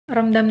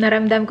Ramdam na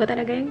ramdam ko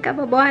talaga yung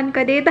kababuhan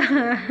ko dito.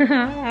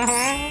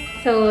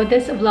 So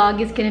this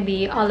vlog is gonna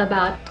be all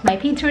about my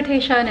peds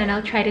rotation, and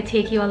I'll try to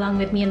take you along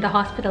with me in the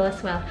hospital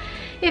as well.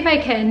 If I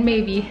can,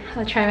 maybe.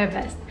 I'll try my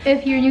best.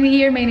 If you're new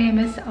here, my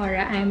name is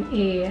Aura. I'm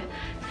a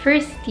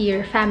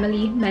first-year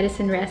family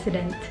medicine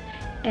resident,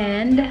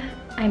 and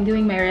I'm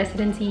doing my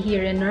residency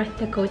here in North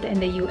Dakota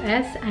in the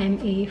US. I'm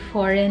a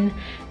foreign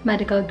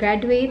medical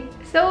graduate.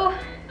 So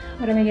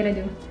what am I gonna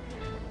do?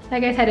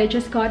 Like I said, I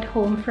just got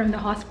home from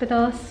the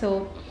hospital,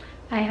 so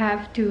I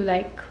have to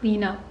like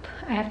clean up.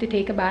 I have to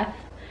take a bath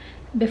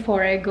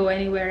before I go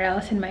anywhere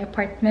else in my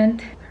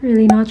apartment.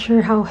 Really not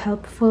sure how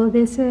helpful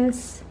this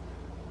is,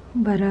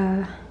 but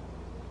I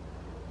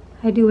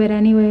do it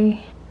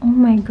anyway. Oh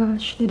my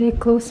gosh, did I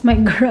close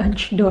my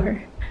garage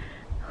door?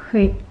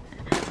 Wait.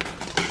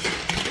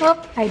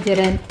 Oh, I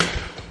didn't.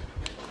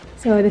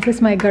 So this is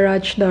my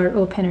garage door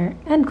opener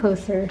and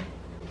closer.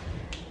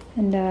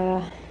 And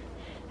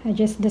I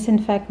just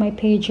disinfect my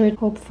pager.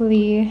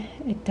 Hopefully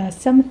it does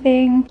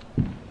something.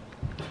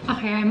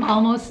 Okay, I'm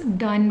almost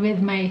done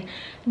with my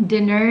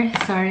dinner.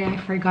 Sorry, I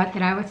forgot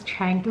that I was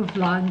trying to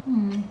vlog.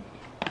 I'm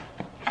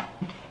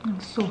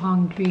so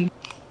hungry.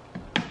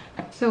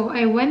 So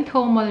I went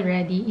home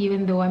already,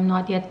 even though I'm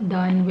not yet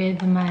done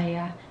with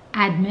my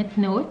admit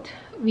note.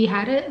 We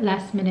had a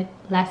last minute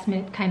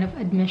kind of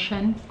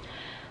admission.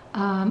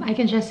 I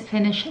can just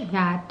finish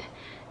that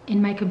in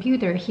my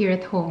computer here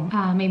at home.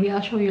 Maybe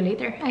I'll show you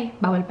later. Ay,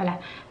 bawal pala.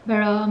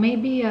 Pero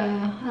maybe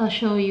I'll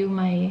show you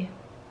my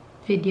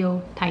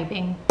video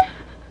typing.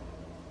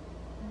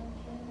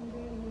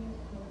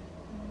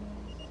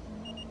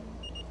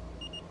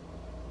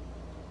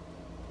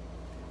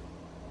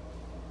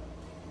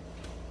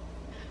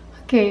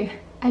 Okay,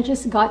 I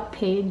just got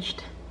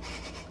paged.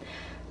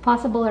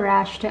 Possible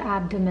rash to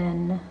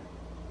abdomen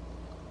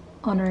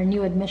on our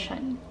new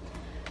admission.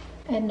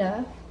 And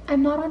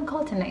I'm not on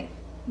call tonight,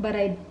 but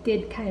I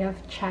did kind of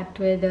chat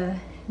with a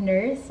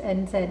nurse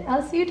and said,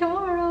 I'll see you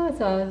tomorrow.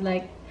 So I was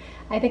like,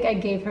 I think I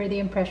gave her the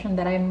impression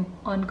that I'm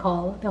on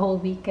call the whole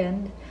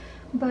weekend,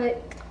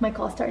 but my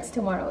call starts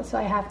tomorrow, so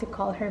I have to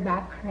call her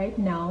back right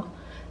now.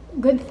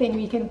 Good thing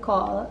we can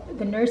call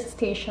the nurse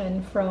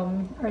station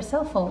from our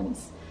cell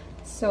phones.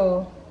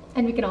 So,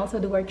 and we can also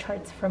do our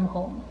charts from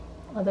home,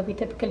 although we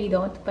typically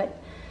don't, but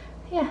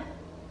yeah,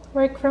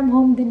 work from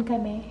home din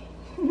kami.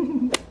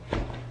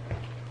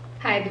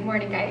 Hi, good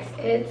morning guys.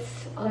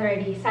 It's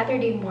already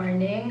Saturday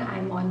morning.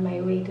 I'm on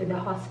my way to the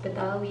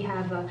hospital. We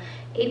have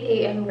 8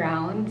 a.m.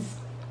 rounds.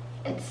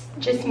 It's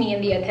just me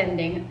and the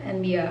attending,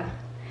 and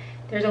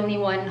there's only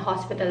one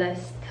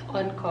hospitalist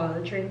on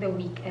call during the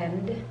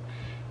weekend,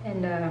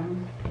 and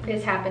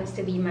this happens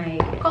to be my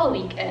call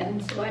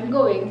weekend, so I'm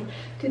going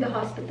to the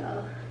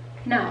hospital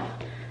now.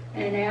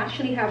 And I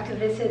actually have to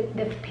visit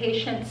the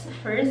patients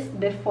first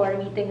before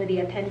meeting with the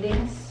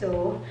attendings.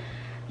 So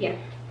yeah,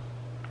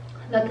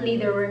 luckily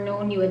there were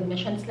no new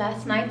admissions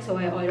last night, so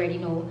I already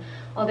know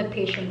all the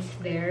patients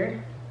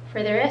there.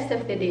 For the rest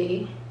of the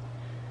day,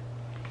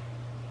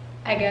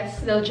 I guess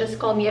they'll just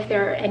call me if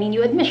there are any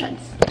new admissions.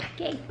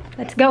 Okay,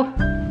 let's go.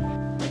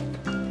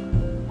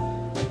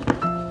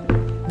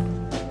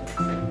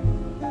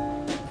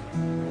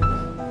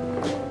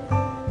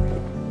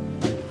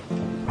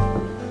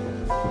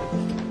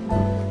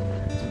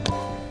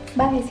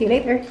 Bye, see you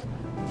later.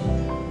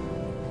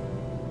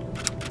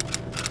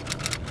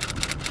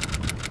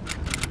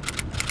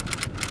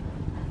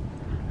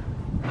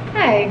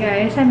 Hi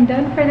guys, I'm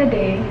done for the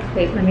day.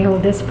 Wait, let me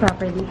hold this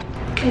properly.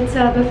 It's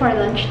before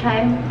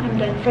lunchtime. I'm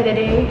done for the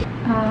day.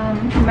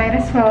 Might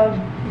as well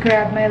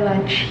grab my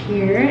lunch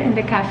here in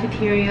the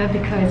cafeteria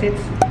because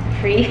it's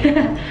free.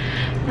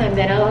 And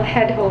then I'll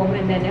head home,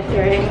 and then if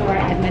there are any more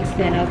admits,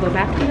 then I'll go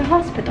back to the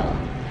hospital.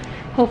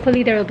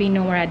 Hopefully there will be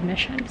no more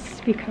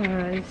admissions,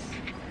 because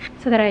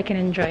so that I can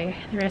enjoy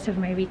the rest of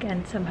my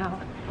weekend somehow.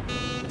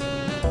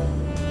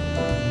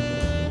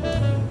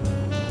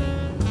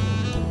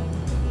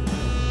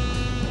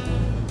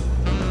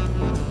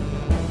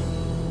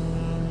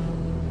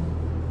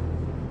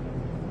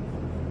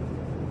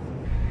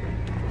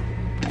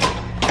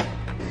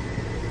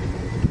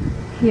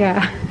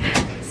 Yeah,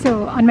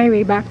 so on my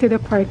way back to the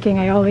parking,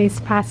 I always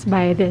pass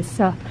by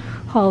this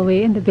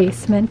hallway in the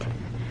basement,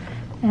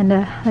 and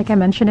like I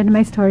mentioned in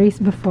my stories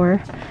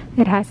before,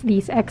 it has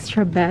these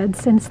extra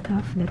beds and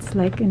stuff that's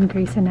like in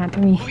Grey's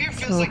Anatomy. Who here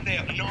feels like they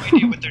have no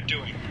idea what they're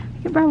doing?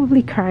 You could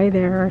probably cry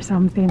there or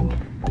something.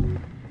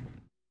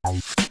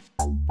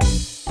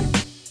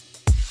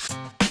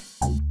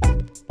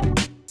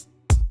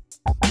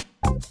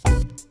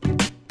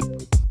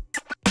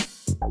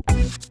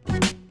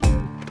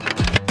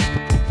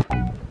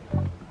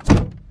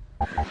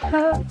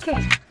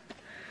 Okay.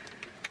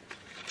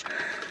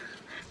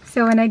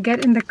 So when I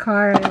get in the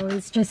car, I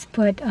always just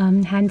put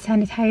hand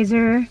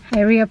sanitizer. I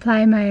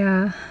reapply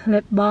my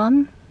lip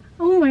balm.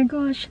 Oh my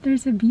gosh,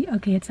 there's a bee.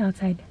 Okay, it's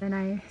outside. Then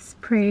I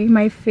spray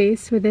my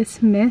face with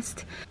this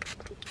mist,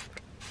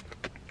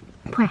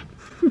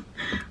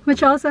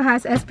 which also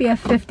has SPF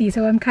 50,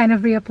 so I'm kind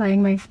of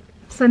reapplying my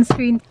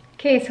sunscreen.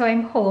 Okay, so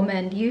I'm home,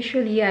 and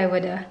usually I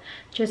would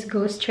just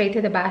go straight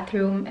to the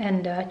bathroom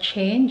and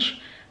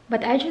change,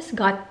 but I just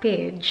got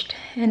paged,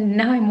 and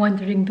now I'm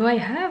wondering, do I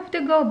have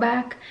to go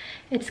back?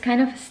 It's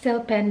kind of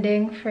still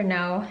pending for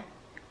now,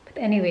 but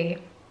anyway,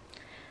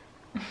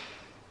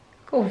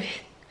 COVID.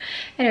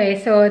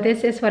 Anyway, so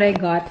this is what I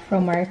got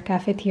from our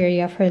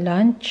cafeteria for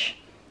lunch.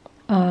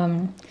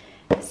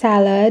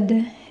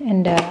 Salad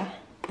and I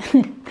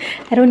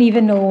don't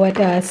even know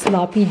what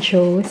sloppy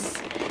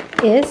joes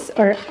is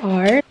or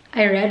are.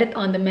 I read it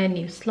on the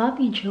menu,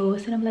 sloppy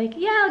joes, and I'm like,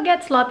 yeah, I'll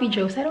get sloppy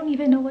joes. I don't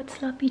even know what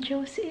sloppy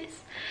joes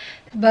is,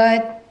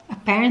 but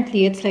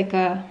apparently it's like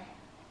a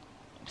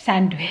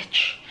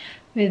sandwich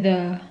with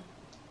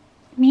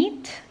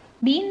meat,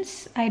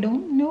 beans, I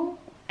don't know.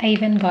 I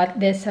even got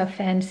this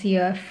fancy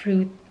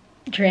fruit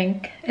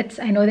drink.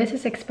 I know this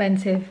is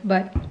expensive,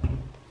 but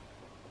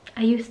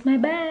I used my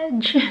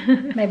badge.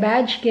 My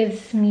badge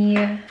gives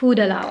me food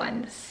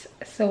allowance,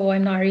 so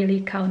I'm not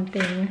really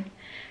counting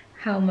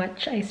how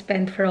much I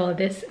spent for all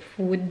this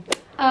food.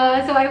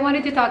 So I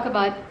wanted to talk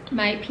about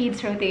my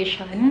peds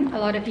rotation. A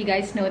lot of you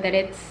guys know that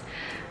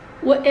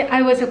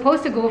I was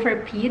supposed to go for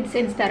peds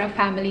instead of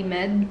family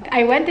med.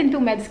 I went into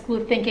med school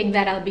thinking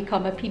that I'll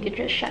become a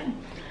pediatrician.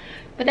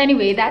 But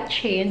anyway, that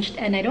changed,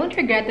 and I don't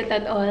regret it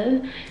at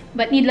all.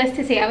 But needless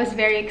to say, I was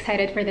very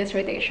excited for this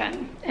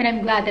rotation. And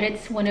I'm glad that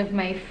it's one of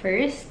my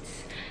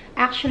firsts.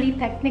 Actually,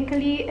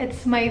 technically,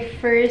 it's my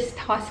first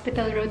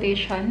hospital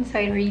rotation, so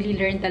I really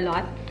learned a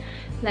lot.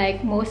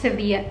 Like most of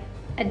the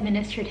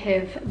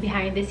administrative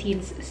behind the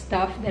scenes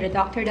stuff that a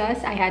doctor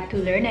does, I had to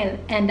learn,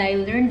 and I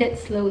learned it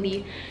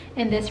slowly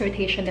in this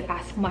rotation the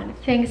past month.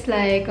 Things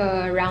like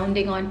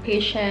rounding on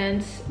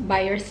patients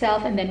by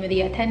yourself and then with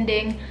the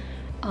attending,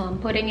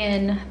 putting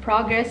in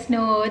progress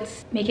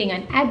notes, making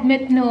an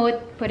admit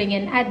note, putting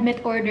in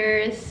admit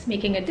orders,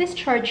 making a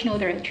discharge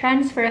note or a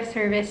transfer of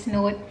service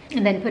note,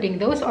 and then putting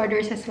those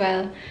orders as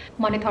well,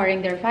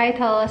 monitoring their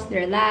vitals,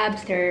 their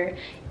labs, their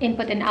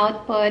input and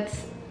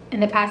outputs in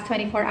the past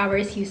 24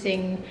 hours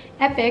using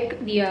Epic,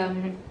 the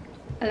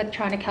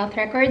electronic health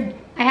record.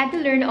 I had to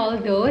learn all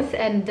of those,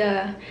 and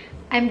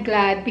I'm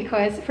glad,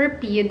 because for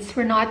peds,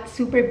 we're not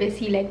super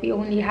busy. Like, we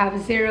only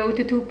have 0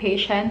 to 2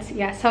 patients.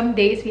 Yeah, some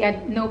days we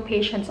had no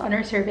patients on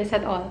our service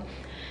at all.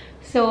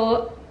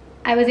 So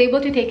I was able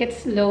to take it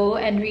slow,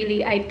 and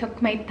really I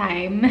took my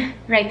time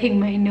writing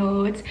my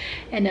notes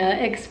and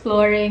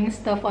exploring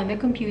stuff on the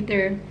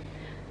computer.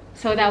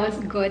 So that was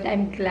good.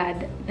 I'm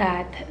glad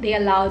that they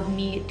allowed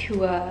me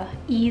to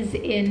ease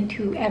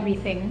into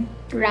everything.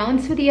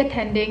 Rounds with the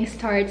attending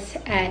starts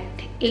at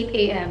 8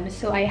 a.m.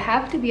 So I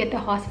have to be at the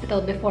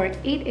hospital before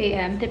 8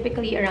 a.m.,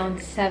 typically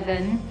around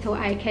 7, so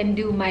I can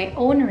do my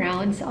own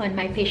rounds on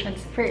my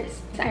patients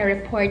first. I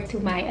report to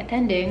my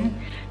attending,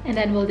 and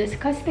then we'll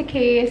discuss the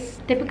case.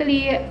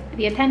 Typically,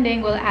 the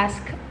attending will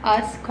ask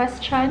us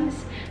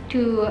questions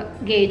to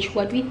gauge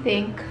what we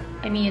think.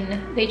 I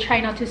mean, they try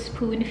not to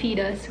spoon feed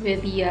us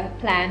with the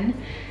plan.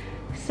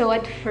 So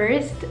at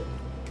first,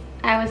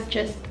 I was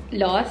just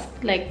lost.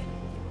 Like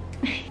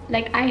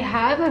I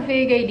have a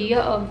vague idea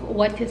of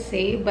what to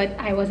say, but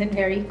I wasn't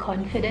very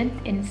confident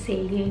in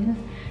saying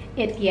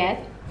it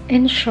yet.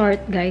 In short,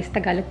 guys,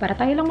 Tagalog para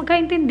tayo lang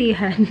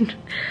magkaintindihan.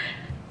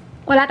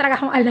 Wala talaga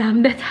akong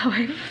alam. That's how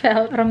I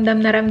felt. Ramdam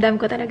na ramdam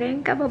ko talaga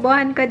yung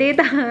kababuhan ko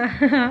dito.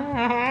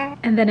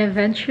 And then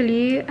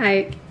eventually,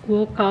 I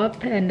woke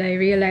up and I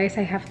realized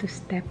I have to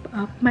step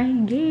up my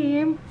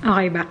game.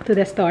 Okay, back to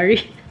the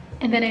story.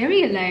 And then I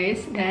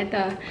realized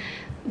that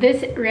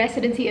this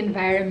residency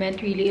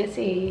environment really is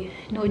a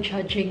no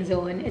judging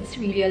zone. It's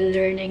really a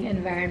learning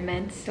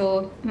environment.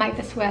 So might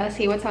as well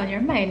say what's on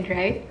your mind,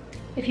 right?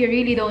 If you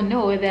really don't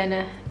know,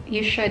 then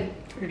you should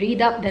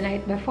read up the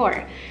night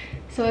before.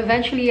 So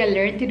eventually I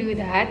learned to do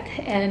that,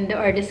 and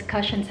our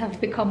discussions have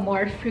become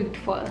more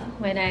fruitful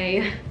when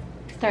I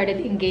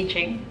started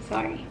engaging.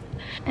 Sorry.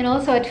 And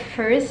also at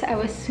first I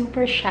was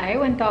super shy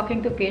when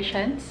talking to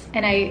patients,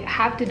 and I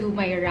have to do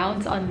my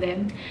rounds on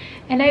them,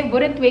 and I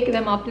wouldn't wake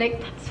them up.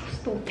 Like, that's so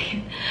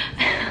stupid.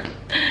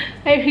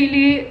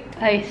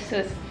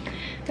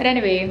 But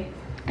anyway,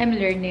 I'm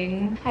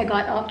learning. I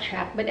got off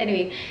track, but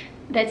anyway,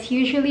 that's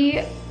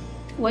usually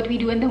what we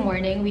do in the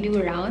morning. We do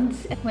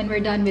rounds. When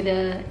we're done with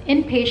the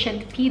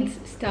inpatient peds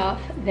stuff,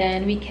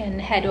 then we can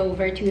head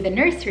over to the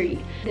nursery.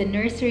 The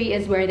nursery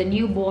is where the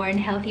newborn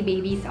healthy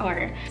babies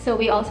are. So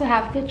we also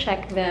have to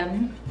check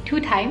them 2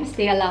 times.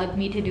 They allowed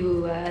me to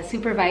do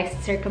supervised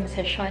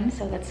circumcision,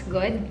 so that's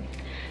good.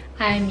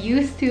 I'm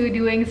used to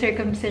doing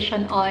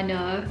circumcision on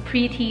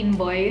preteen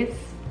boys,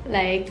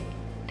 like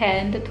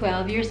 10 to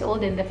 12 years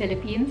old in the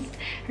Philippines,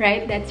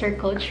 right? That's our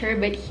culture.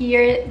 But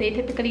here, they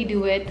typically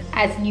do it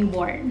as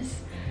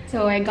newborns.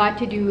 So I got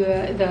to do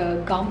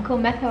the Gomco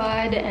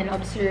method and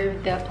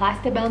observe the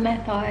Plastibell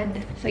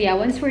method. So yeah,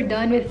 once we're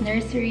done with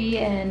nursery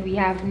and we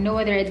have no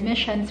other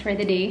admissions for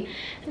the day,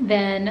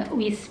 then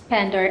we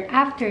spend our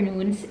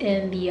afternoons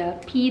in the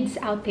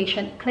PEDS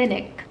outpatient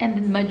clinic. And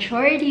the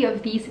majority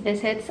of these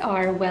visits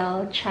are,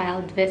 well,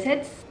 child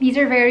visits. These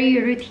are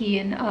very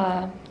routine,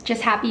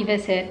 just happy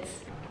visits.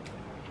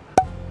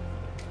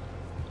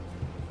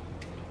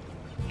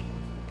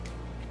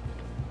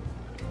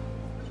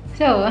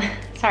 So,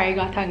 sorry, I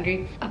got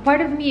hungry. A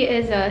part of me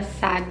is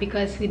sad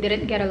because we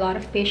didn't get a lot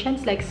of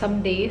patients. Like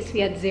some days we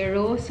had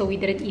 0, so we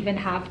didn't even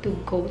have to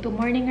go to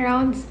morning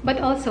rounds.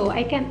 But also,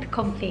 I can't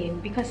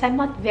complain because I'm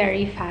not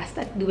very fast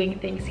at doing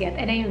things yet,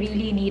 and I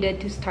really needed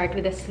to start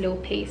with a slow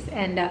pace,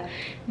 and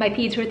my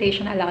peds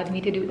rotation allowed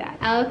me to do that.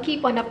 I'll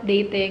keep on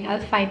updating.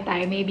 I'll find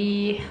time,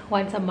 maybe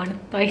once a month,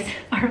 twice,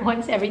 or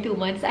once every 2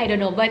 months. I don't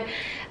know, but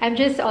I'm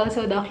just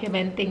also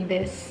documenting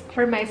this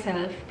for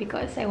myself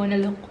because I want to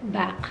look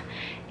back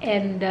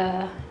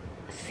and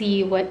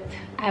see what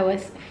I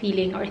was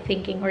feeling or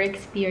thinking or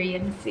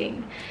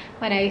experiencing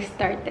when I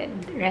started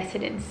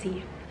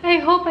residency. I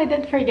hope I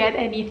didn't forget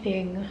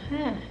anything.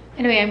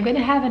 Anyway, I'm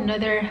gonna have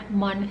another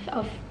month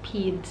of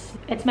peds.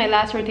 It's my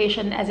last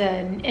rotation as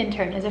an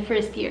intern, as a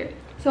first year.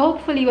 So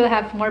hopefully we'll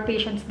have more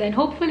patients then.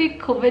 Hopefully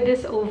COVID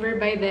is over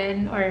by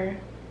then, or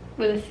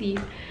we'll see.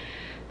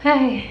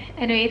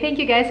 Anyway, thank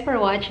you guys for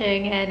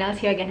watching, and I'll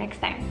see you again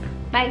next time.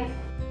 Bye!